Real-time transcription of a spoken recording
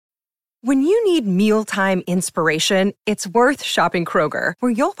When you need mealtime inspiration, it's worth shopping Kroger,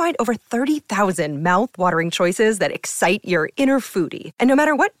 where you'll find over 30,000 mouth-watering choices that excite your inner foodie. And no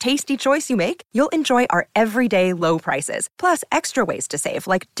matter what tasty choice you make, you'll enjoy our everyday low prices, plus extra ways to save,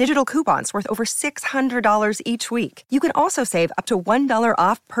 like digital coupons worth over $600 each week. You can also save up to $1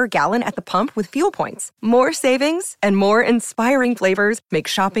 off per gallon at the pump with fuel points. More savings and more inspiring flavors make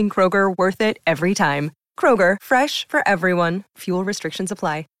shopping Kroger worth it every time. Kroger, fresh for everyone. Fuel restrictions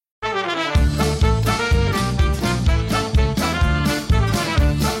apply.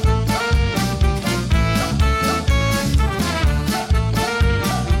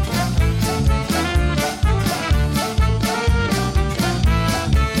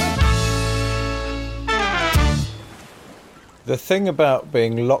 The thing about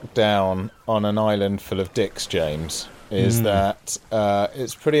being locked down on an island full of dicks, James, is that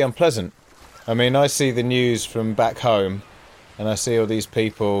it's pretty unpleasant. I mean, I see the news from back home, and I see all these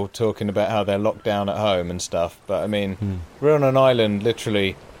people talking about how they're locked down at home and stuff. But, I mean, we're on an island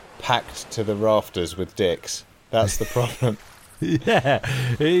literally packed to the rafters with dicks. That's the problem. Yeah,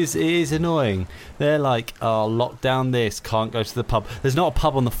 it is annoying. They're like, oh, lock down this, can't go to the pub. There's not a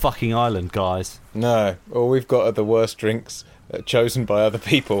pub on the fucking island, guys. No, all we've got are the worst drinks chosen by other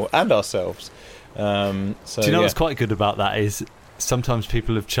people and ourselves. Do you know what's quite good about that is sometimes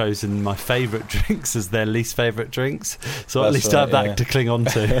people have chosen my favourite drinks as their least favourite drinks, so at least I have that to cling on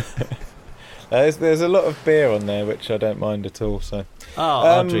to. There's a lot of beer on there, which I don't mind at all. So,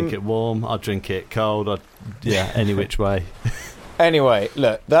 I'll drink it warm, I'll drink it cold, any which way. Anyway,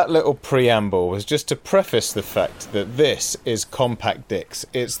 look, that little preamble was just to preface the fact that this is Compact Dicks.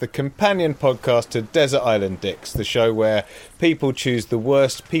 It's the companion podcast to Desert Island Dicks, the show where people choose the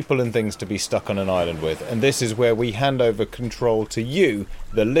worst people and things to be stuck on an island with. And this is where we hand over control to you,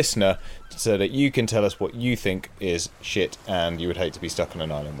 the listener, so that you can tell us what you think is shit and you would hate to be stuck on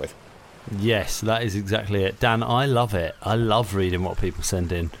an island with. Yes, that is exactly it. Dan, I love it. I love reading what people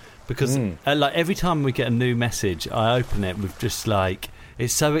send in. Because like every time we get a new message, I open it with just like,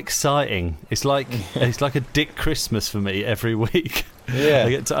 it's so exciting. It's like a dick Christmas for me every week. Yeah, I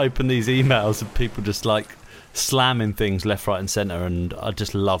get to open these emails of people just like slamming things left, right, and centre, and I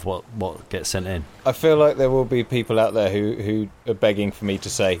just love what gets sent in. I feel like there will be people out there who are begging for me to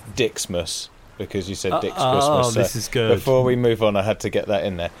say Dicksmas, because you said Dick's Christmas. Oh, this is good. Before we move on, I had to get that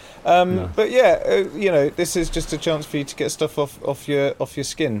in there. No. But yeah, this is just a chance for you to get stuff off your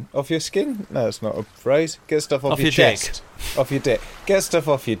skin. Off your skin? No, it's not a phrase. Get stuff off your chest. Dick. Off your dick. Get stuff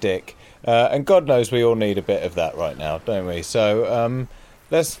off your dick. And God knows we all need a bit of that right now, don't we? So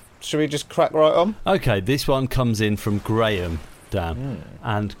should we just crack right on? Okay, this one comes in from Graham, Dan.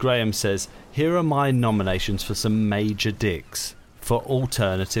 And Graham says, here are my nominations for some major dicks. For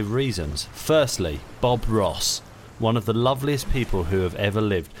alternative reasons. Firstly, Bob Ross, one of the loveliest people who have ever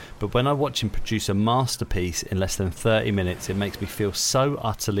lived, but when I watch him produce a masterpiece in less than 30 minutes, it makes me feel so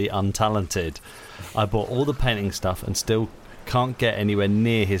utterly untalented. I bought all the painting stuff and still can't get anywhere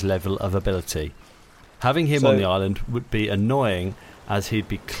near his level of ability. Having him on the island would be annoying, as he'd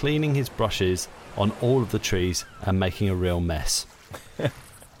be cleaning his brushes on all of the trees and making a real mess.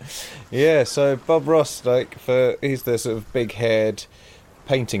 Yeah, so Bob Ross, he's the sort of big-haired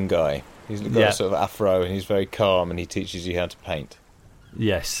painting guy. He's got a sort of afro, and he's very calm, and he teaches you how to paint.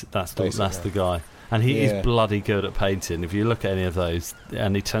 Yes, that's the guy. And he is bloody good at painting. If you look at any of those,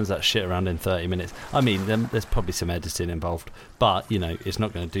 and he turns that shit around in 30 minutes. I mean, there's probably some editing involved, but it's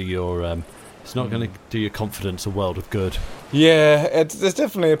not going to do your confidence a world of good. Yeah, there's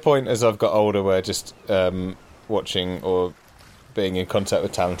definitely a point as I've got older where just watching or being in contact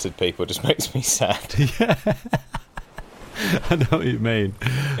with talented people just makes me sad. Yeah. I know what you mean.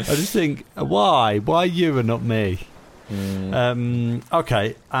 I just think, why you and not me?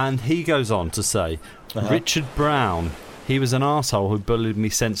 Okay, and he goes on to say, Richard Brown, he was an arsehole who bullied me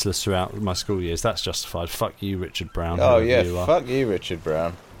senseless throughout my school years. That's justified. Fuck you, Richard Brown. Oh yeah, fuck you, Richard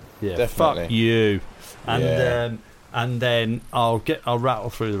Brown. Yeah, definitely. Fuck you. And then I'll rattle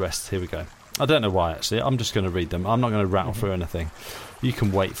through the rest. Here we go. I don't know why, actually. I'm just going to read them. I'm not going to rattle through anything. You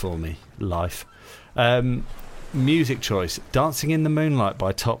can wait for me, life. Music choice, Dancing in the Moonlight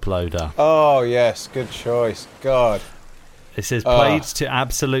by Top Loader. Oh, yes, good choice. God. It says, played to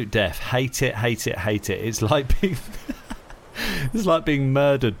absolute death. Hate it, hate it, hate it. It's like being... it's like being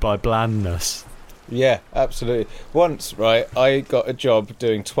murdered by blandness. Yeah, absolutely. Once, right, I got a job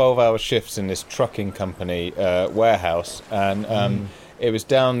doing 12-hour shifts in this trucking company warehouse, and... It was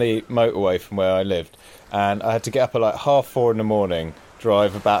down the motorway from where I lived, and I had to get up at like 4:30 in the morning,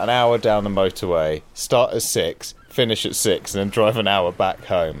 drive about an hour down the motorway, start at 6, finish at 6 and then drive an hour back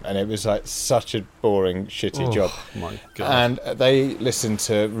home, and it was like such a boring, shitty job. My God. And they listened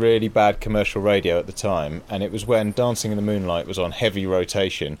to really bad commercial radio at the time, and it was when Dancing in the Moonlight was on heavy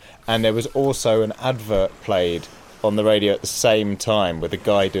rotation, and there was also an advert played on the radio at the same time with a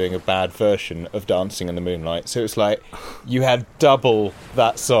guy doing a bad version of Dancing in the Moonlight. So it's like you had double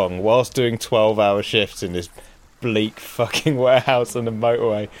that song whilst doing 12-hour shifts in this bleak fucking warehouse on the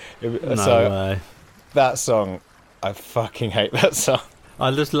motorway. No way. That song, I fucking hate that song. I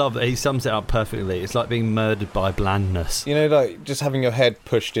just love that he sums it up perfectly. It's like being murdered by blandness. You know, like just having your head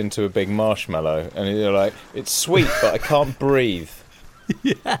pushed into a big marshmallow, and you're like, it's sweet, but I can't breathe.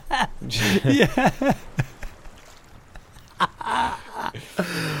 Yeah. Yeah.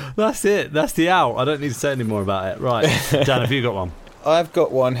 That's it. That's the out. I don't need to say any more about it. Right, Dan, have you got one? I've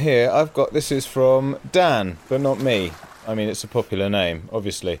got one here. This is from Dan, but not me. I mean, it's a popular name,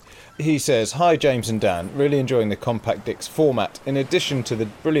 obviously. He says, "Hi, James and Dan. Really enjoying the Compact Dicks format. In addition to the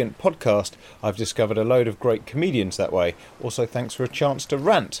brilliant podcast, I've discovered a load of great comedians that way. Also, thanks for a chance to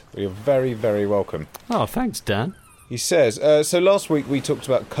rant. You're very, very welcome." Oh, thanks, Dan. He says, so last week we talked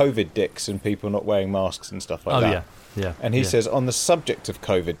about COVID dicks and people not wearing masks and stuff like that. Yeah. And he says, on the subject of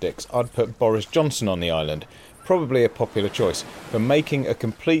COVID dicks, I'd put Boris Johnson on the island. Probably a popular choice for making a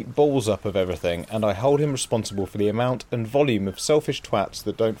complete balls up of everything, and I hold him responsible for the amount and volume of selfish twats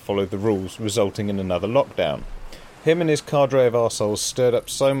that don't follow the rules, resulting in another lockdown. Him and his cadre of arseholes stirred up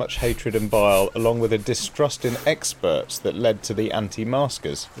so much hatred and bile, along with a distrust in experts that led to the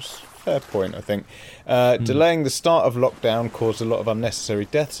anti-maskers. Fair point, I think. Delaying the start of lockdown caused a lot of unnecessary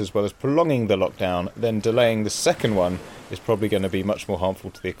deaths, as well as prolonging the lockdown. Then delaying the second one is probably going to be much more harmful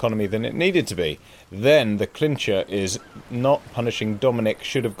to the economy than it needed to be. Then the clincher is not punishing Dominic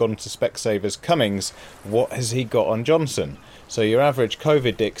should have gone to Specsavers Cummings. What has he got on Johnson? So your average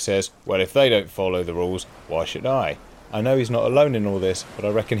COVID dick says, well, if they don't follow the rules, why should I? I know he's not alone in all this, but I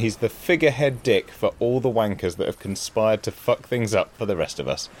reckon he's the figurehead dick for all the wankers that have conspired to fuck things up for the rest of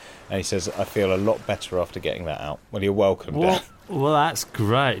us. And he says, I feel a lot better after getting that out. Well, you're welcome, Dan. Well, that's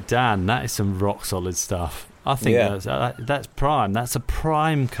great, Dan. That is some rock solid stuff. I think that's prime. That's a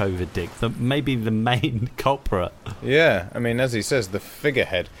prime COVID dick. Maybe the main culprit. Yeah, I mean, as he says, the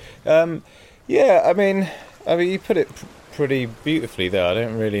figurehead. Yeah, I mean, you put it pretty beautifully there. I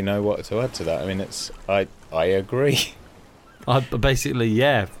don't really know what to add to that. I mean, I agree. Basically,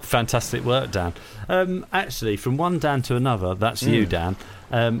 yeah, fantastic work, Dan. Actually, from one Dan to another, that's you, Dan.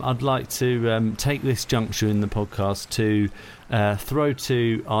 I'd like to take this juncture in the podcast to throw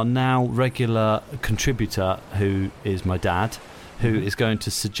to our now regular contributor, who is my dad, who is going to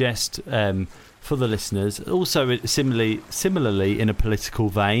suggest for the listeners, also similarly in a political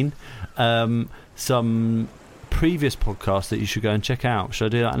vein, some previous podcasts that you should go and check out. Should I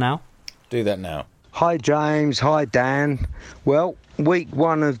do that now? Do that now. Hi James, hi Dan. Well, week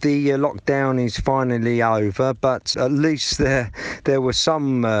one of the lockdown is finally over, but at least there were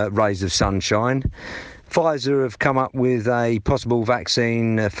some rays of sunshine. Pfizer have come up with a possible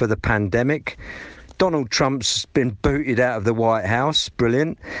vaccine for the pandemic. Donald Trump's been booted out of the White House,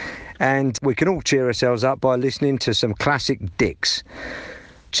 brilliant. And we can all cheer ourselves up by listening to some classic dicks.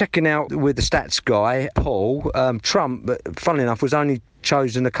 Checking out with the stats guy, Paul, Trump, funnily enough, was only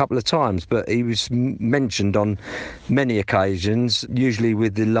chosen a couple of times, but he was mentioned on many occasions, usually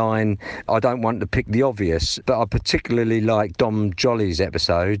with the line, I don't want to pick the obvious. But I particularly like Dom Jolly's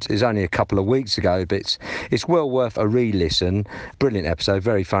episode. It's only a couple of weeks ago, but it's well worth a re-listen. Brilliant episode,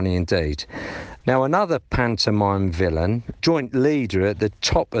 very funny indeed. Now, another pantomime villain, joint leader at the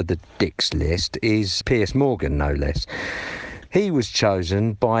top of the dicks list, is Piers Morgan, no less. He was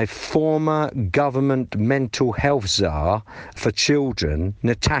chosen by former government mental health czar for children,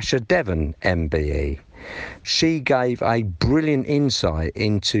 Natasha Devon, MBE. She gave a brilliant insight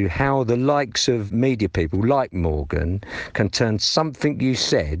into how the likes of media people like Morgan can turn something you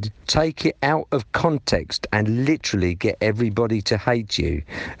said, take it out of context and literally get everybody to hate you,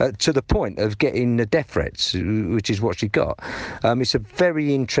 to the point of getting the death threats, which is what she got. It's a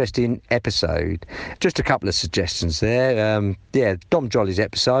very interesting episode. Just a couple of suggestions there. Dom Jolly's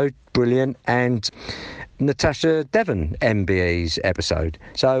episode, brilliant, and Natasha Devon, MBE's episode.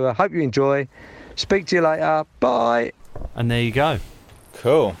 So I hope you enjoy. Speak to you later. Bye. And there you go.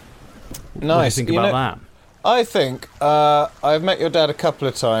 Cool. Nice. What do you think about that? I think I've met your dad a couple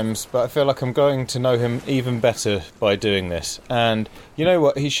of times, but I feel like I'm going to know him even better by doing this. And you know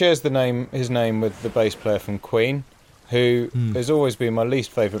what? He shares his name with the bass player from Queen, who has always been my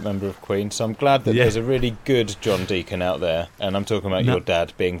least favourite member of Queen. So I'm glad that there's a really good John Deacon out there, and I'm talking about your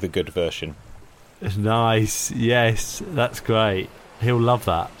dad being the good version. Nice. Yes, that's great. He'll love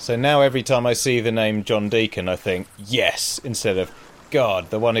that. So now every time I see the name John Deacon, I think, yes, instead of, God,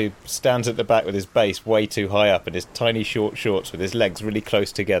 the one who stands at the back with his bass way too high up and his tiny short shorts with his legs really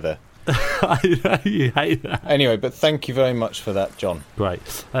close together. I know you hate that. Anyway, but thank you very much for that, John.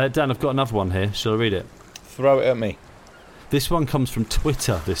 Great. Dan, I've got another one here. Shall I read it? Throw it at me. This one comes from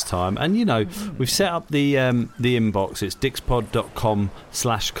Twitter this time, and we've set up the inbox. It's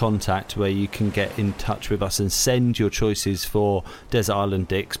dixpod.com/contact, where you can get in touch with us and send your choices for Desert Island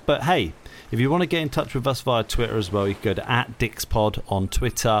Dicks. But hey, if you want to get in touch with us via Twitter as well, you can go to @DixPod on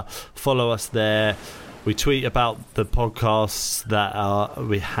Twitter. Follow us there. We tweet about the podcasts that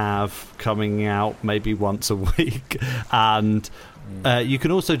we have coming out maybe once a week, and you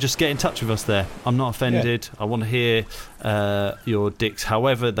can also just get in touch with us there. I'm not offended. I want to hear your dicks,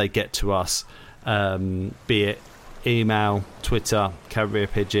 however they get to us, be it email, Twitter, carrier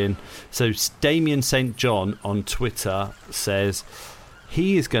pigeon. So Damien St. John on Twitter says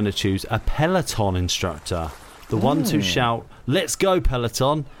he is going to choose a Peloton instructor, the ones who shout, "Let's go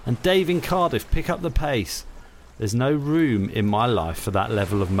Peloton," and Dave in Cardiff, pick up the pace. There's no room in my life for that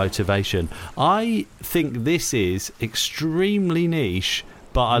level of motivation. I think this is extremely niche,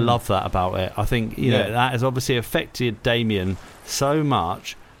 but I love that about it. I think that has obviously affected Damien so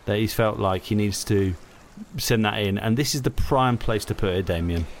much that he's felt like he needs to send that in, and this is the prime place to put it,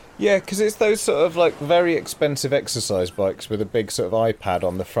 Damien. Yeah, because it's those sort of like very expensive exercise bikes with a big sort of iPad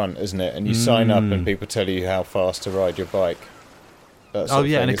on the front, isn't it? And you sign up and people tell you how fast to ride your bike. Oh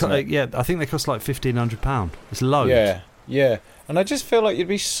yeah, I think they cost like £1,500. It's loads. Yeah, and I just feel like you'd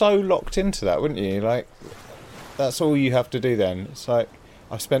be so locked into that, wouldn't you? Like, that's all you have to do then. It's like,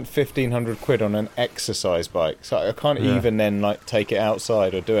 I've spent £1,500 on an exercise bike, so I can't even then like take it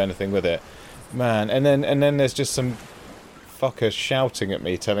outside or do anything with it, man. And then there's just some fucker shouting at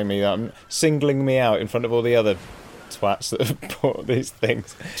me, telling me that I'm singling me out in front of all the other twats that have bought these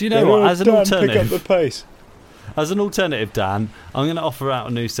things. Do you know what? As an alternative, pick up the pace. As an alternative, Dan, I'm going to offer out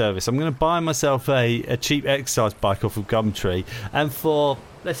a new service. I'm going to buy myself a cheap exercise bike off of Gumtree, and for,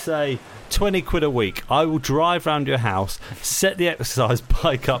 let's say, £20 a week, I will drive around your house, set the exercise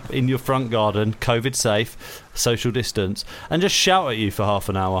bike up in your front garden, COVID safe, social distance, and just shout at you for half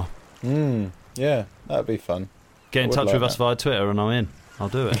an hour. Yeah, that'd be fun. Get in touch with us via Twitter and I'm in. I'll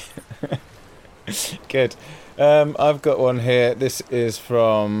do it. Good. I've got one here. This is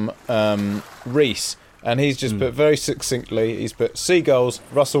from Reese. And he's just put very succinctly, he's put Seagulls,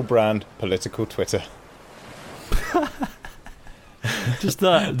 Russell Brand, political Twitter. Just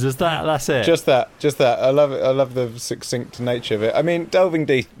that, that's it. Just that. I love it. I love the succinct nature of it. I mean, delving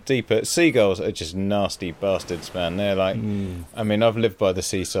deeper, seagulls are just nasty bastards, man. They're like, I mean, I've lived by the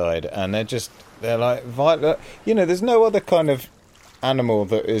seaside, and they're like violent. There's no other kind of animal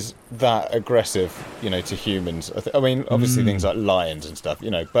that is that aggressive, to humans. I mean, obviously things like lions and stuff,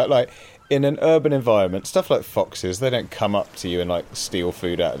 but like in an urban environment, stuff like foxes, they don't come up to you and like steal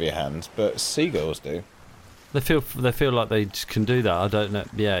food out of your hands, but seagulls do. They feel like they just can do that. I don't know.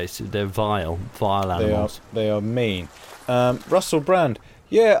 Yeah, they're vile animals. They are mean. Russell Brand.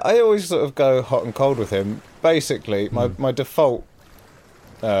 Yeah, I always sort of go hot and cold with him. Basically, my default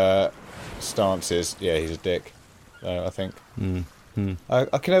stance is, he's a dick. I think. I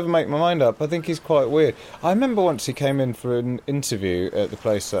can never make my mind up. I think he's quite weird. I remember once he came in for an interview at the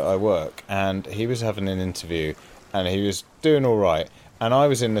place that I work, and he was having an interview, and he was doing all right. And I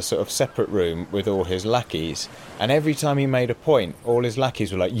was in the sort of separate room with all his lackeys, and every time he made a point, all his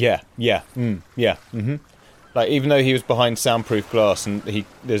lackeys were like, like, even though he was behind soundproof glass and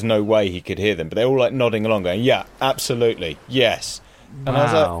there's no way he could hear them, but they're all like nodding along, going, yeah, absolutely, yes. And I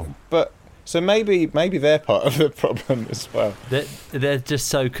was like, but so maybe they're part of the problem as well. They're just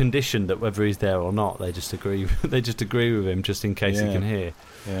so conditioned that whether he's there or not, they just agree with him just in case he can hear.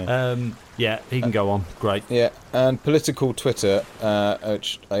 He can go on. Great. Yeah, and political Twitter,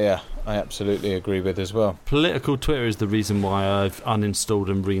 which I absolutely agree with as well. Political Twitter is the reason why I've uninstalled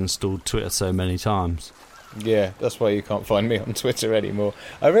and reinstalled Twitter so many times. Yeah, that's why you can't find me on Twitter anymore.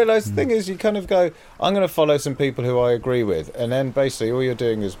 I realise the thing is, you kind of go, I'm going to follow some people who I agree with, and then basically all you're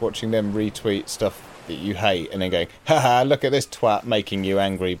doing is watching them retweet stuff that you hate, and then going, haha, look at this twat making you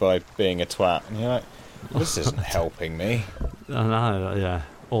angry by being a twat. And you're like, this isn't helping me. I know, yeah,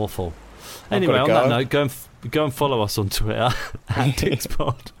 awful. Anyway, on that note, go and follow us on Twitter at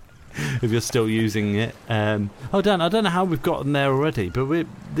DixPod if you're still using it. Dan, I don't know how we've gotten there already, but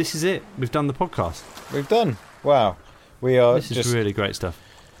this is it. We've done the podcast. We've done. Wow. We are. This is just really great stuff.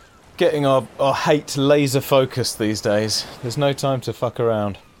 Getting our hate laser focused these days. There's no time to fuck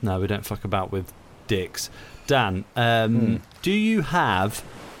around. No, we don't fuck about with dicks. Dan, do you have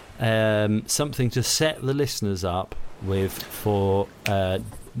something to set the listeners up for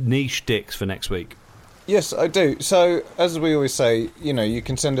niche dicks for next week. Yes, I do. So, as we always say, you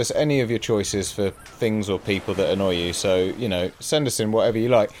can send us any of your choices for things or people that annoy you. So, send us in whatever you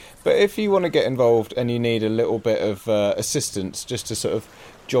like. But if you want to get involved and you need a little bit of assistance just to sort of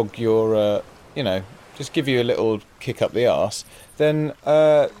jog your, just give you a little kick up the arse, then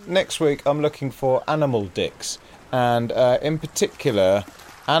next week I'm looking for animal dicks. And in particular,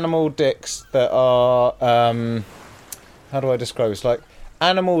 animal dicks that are, how do I describe this? Like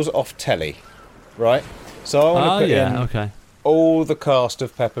animals off telly, right? So I want to put in all the cast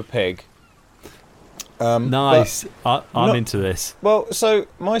of Peppa Pig. Nice. I'm into this. Well, so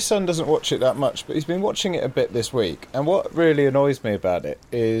my son doesn't watch it that much, but he's been watching it a bit this week. And what really annoys me about it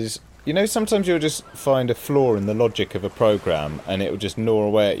is, sometimes you'll just find a flaw in the logic of a programme and it will just gnaw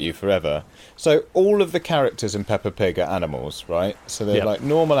away at you forever. So all of the characters in Peppa Pig are animals, right? So they're like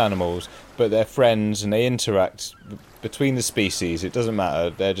normal animals, but they're friends and they interact between the species. It doesn't matter.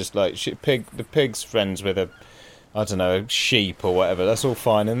 They're just like the pig's friends with a sheep or whatever. That's all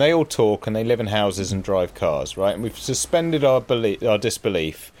fine. And they all talk and they live in houses and drive cars, right? And we've suspended our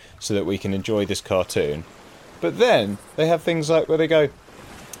disbelief so that we can enjoy this cartoon. But then they have things like where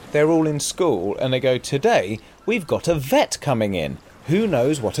they're all in school and they go, today we've got a vet coming in. Who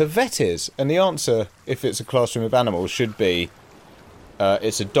knows what a vet is? And the answer, if it's a classroom of animals, should be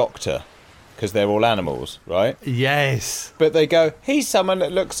it's a doctor. Because they're all animals, right? Yes. But they go, he's someone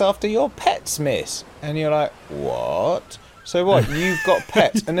that looks after your pets, miss. And you're like, what? So what? You've got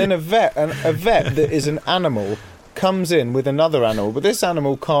pets. And then a vet that is an animal comes in with another animal, but this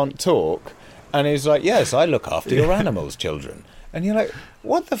animal can't talk. And he's like, yes, I look after your animals, children. And you're like,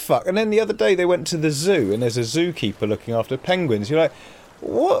 what the fuck? And then the other day they went to the zoo and there's a zookeeper looking after penguins. You're like,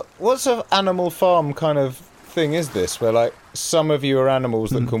 what's an Animal Farm kind of thing is this, where like some of you are animals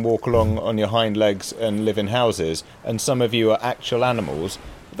that can walk along on your hind legs and live in houses, and some of you are actual animals?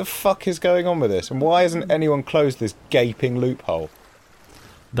 What the fuck is going on with this? And why hasn't anyone closed this gaping loophole?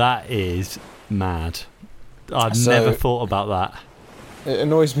 That is mad. I've never thought about that. It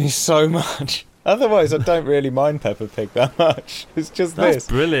annoys me so much. Otherwise, I don't really mind Peppa Pig that much. It's just That's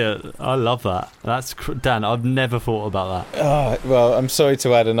brilliant. I love that. Dan, I've never thought about that. Well, I'm sorry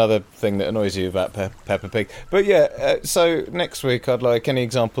to add another thing that annoys you about Peppa Pig. But yeah, so next week I'd like any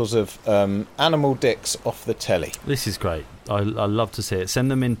examples of animal dicks off the telly. This is great. I love to see it. Send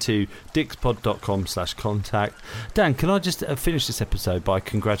them into dickspod.com/contact. Dan, can I just finish this episode by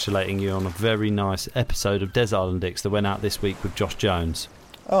congratulating you on a very nice episode of Desert Island Dicks that went out this week with Josh Jones?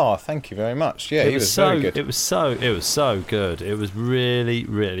 Oh, thank you very much. Yeah, he was very good. It was so good. It was really,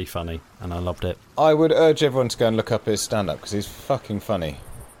 really funny, and I loved it. I would urge everyone to go and look up his stand-up because he's fucking funny,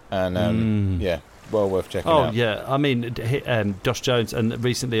 and yeah, well worth checking out. Oh yeah, I mean, Josh Jones, and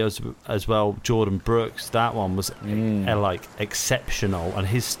recently as well, Jordan Brooks. That one was like exceptional, and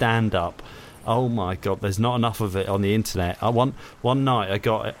his stand-up. Oh my god, there's not enough of it on the internet. One night I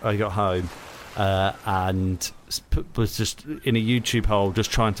got home. And was just in a YouTube hole just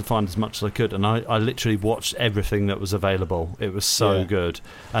trying to find as much as I could, and I literally watched everything that was available. It was so good,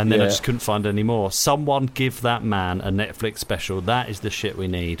 and then I just couldn't find any more. Someone give that man a Netflix special. That is the shit we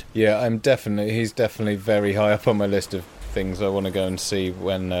need. Yeah, he's definitely very high up on my list of things I want to go and see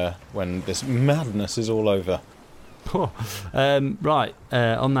when this madness is all over. Right,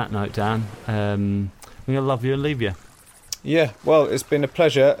 on that note, Dan, I'm going to love you and leave you. Yeah, well, it's been a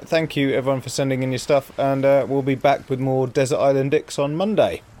pleasure. Thank you, everyone, for sending in your stuff, and we'll be back with more Desert Island Dicks on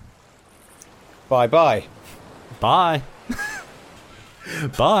Monday. Bye-bye. Bye.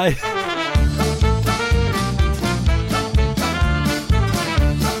 Bye.